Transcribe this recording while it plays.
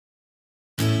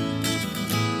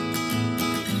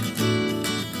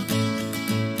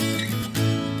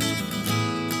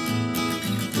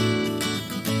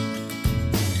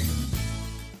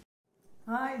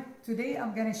Today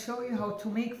I'm going to show you how to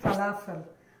make falafel.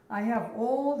 I have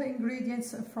all the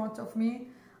ingredients in front of me.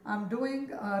 I'm doing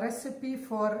a recipe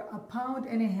for 1.5 pounds.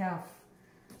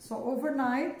 So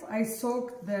overnight I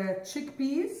soaked the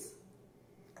chickpeas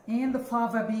and the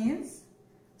fava beans.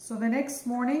 So the next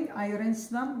morning I rinse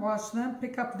them, wash them,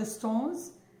 pick up the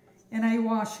stones, and I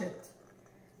wash it.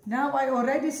 Now I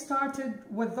already started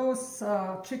with those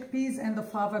chickpeas and the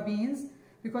fava beans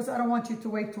because I don't want you to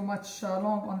wait too much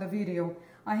long on the video.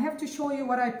 I have to show you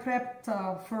what I prepped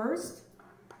first.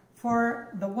 For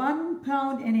the 1.5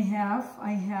 pounds,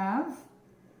 I have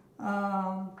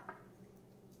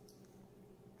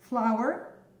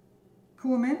flour,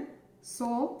 cumin,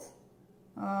 salt,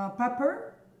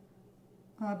 pepper,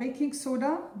 baking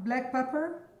soda, black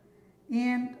pepper,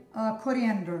 and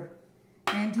coriander.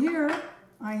 And here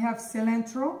I have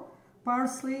cilantro,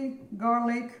 parsley,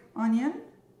 garlic, onion,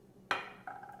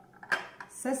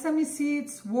 sesame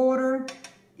seeds, water,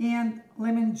 and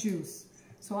lemon juice.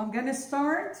 So I'm gonna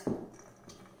start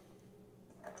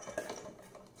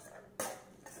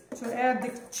to add the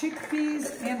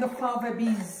chickpeas and the fava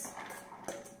beans.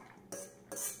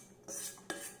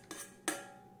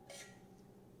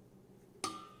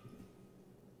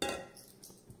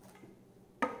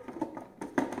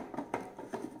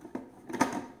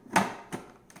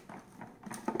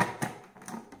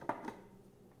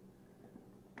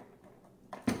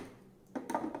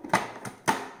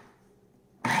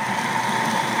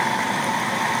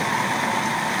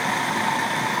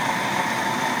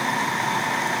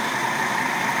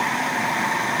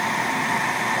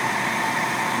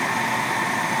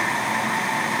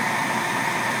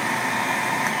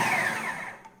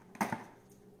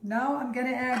 Now I'm going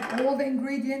to add all the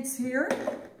ingredients here.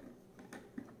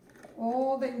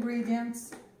 All the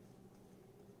ingredients.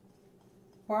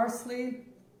 Parsley,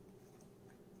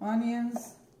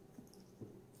 onions,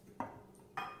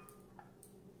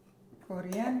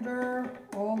 coriander,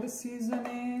 all the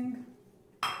seasoning,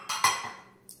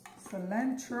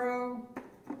 cilantro,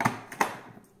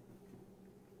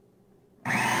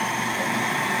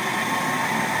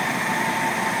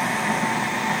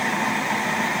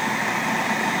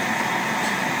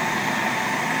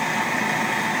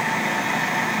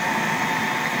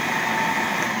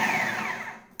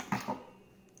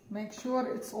 make sure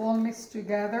it's all mixed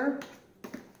together.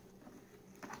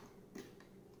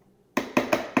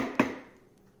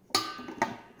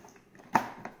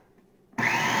 Now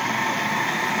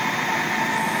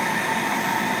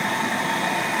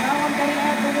I'm going to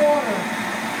add the water.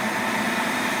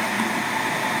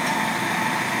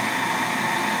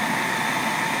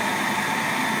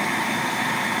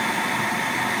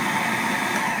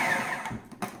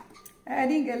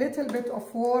 Adding a little bit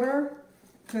of water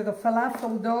to the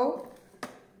falafel dough.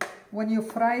 When you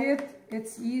fry it,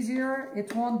 it's easier.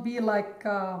 It won't be like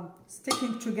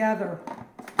sticking together.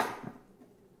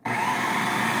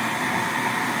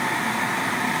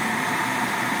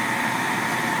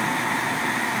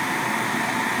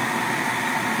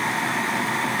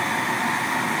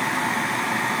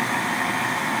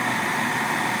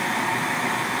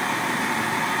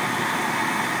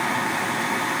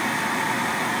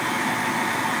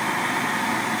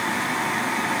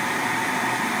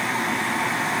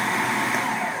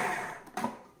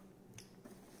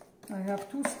 I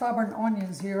have 2 stubborn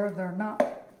onions here. They're not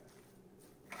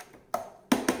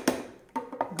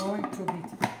going to be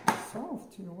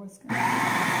soft. You always can.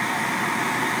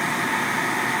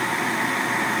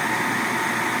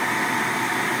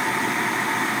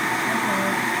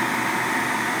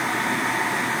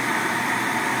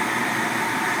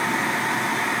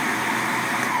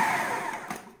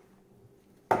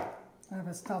 I have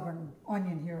a stubborn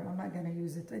onion here. I'm not going to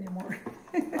use it anymore.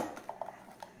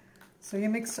 So you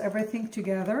mix everything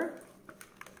together.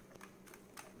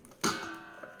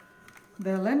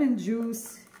 The lemon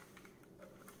juice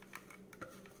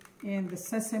and the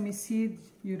sesame seed,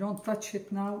 you don't touch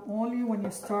it now. Only when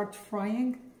you start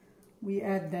frying, we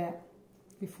add that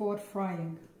before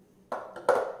frying.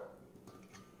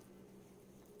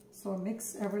 So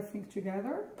mix everything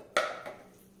together.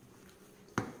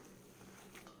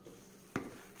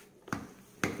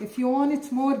 If you want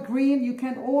it more green, you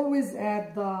can always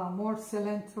add more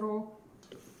cilantro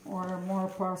or more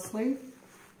parsley.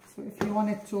 So if you want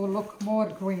it to look more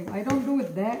green. I don't do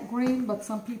it that green, but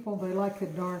some people, they like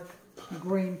it dark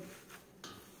green.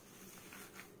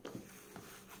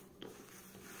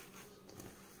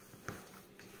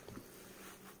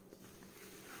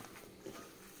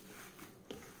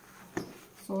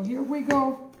 So here we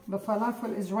go. The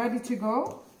falafel is ready to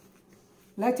go.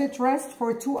 Let it rest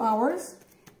for 2 hours.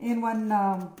 And when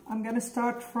I'm gonna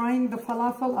start frying the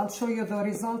falafel, I'll show you the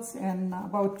results in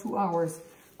about 2 hours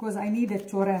because I need it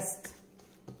to rest.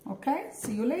 Okay,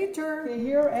 see you later.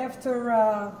 Here,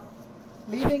 after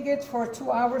leaving it for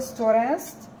 2 hours to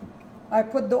rest, I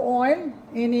put the oil,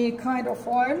 any kind of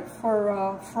oil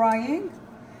for frying.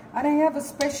 And I have a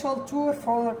special tool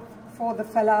for the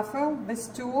falafel, this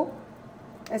tool,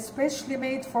 especially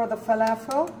made for the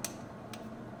falafel.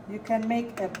 You can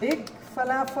make a big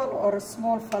falafel or a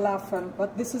small falafel,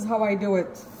 but this is how I do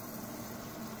it.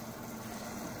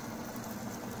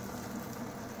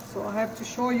 So I have to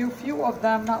show you a few of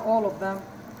them, not all of them.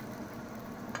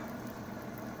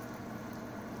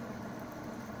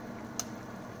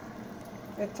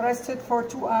 It rested for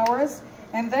 2 hours,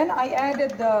 and then I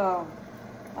added the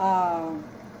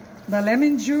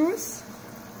lemon juice,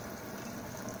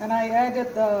 and I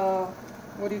added the,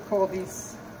 what do you call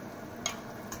these?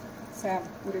 Sam,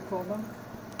 what do you call them?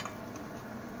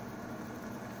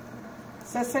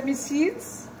 Sesame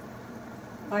seeds.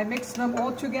 I mixed them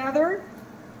all together.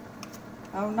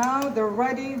 And now they're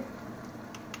ready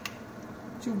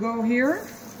to go here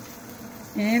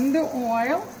in the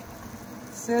oil,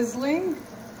 sizzling.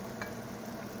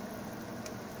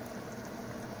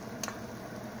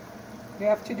 You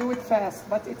have to do it fast,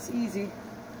 but it's easy.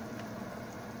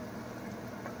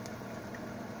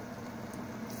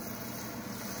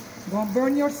 Don't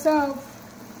burn yourself.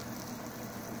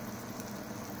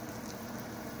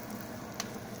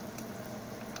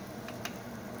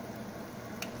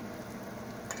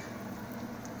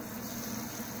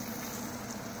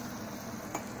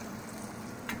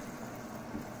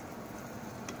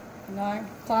 Now,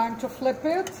 time to flip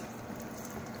it.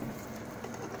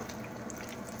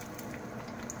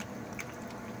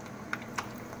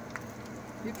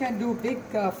 You can do big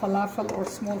falafel or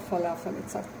small falafel.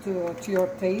 It's up to your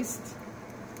taste.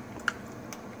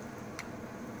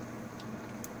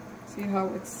 See how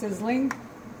it's sizzling?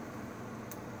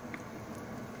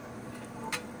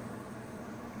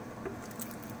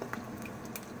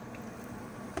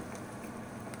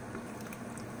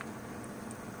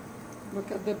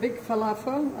 Look at the big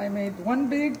falafel. I made one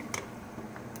big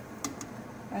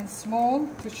and small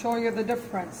to show you the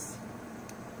difference.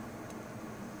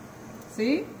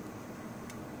 See?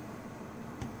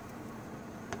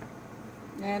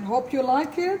 And hope you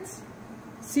like it.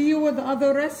 See you with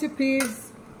other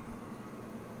recipes.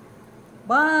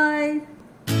 Bye.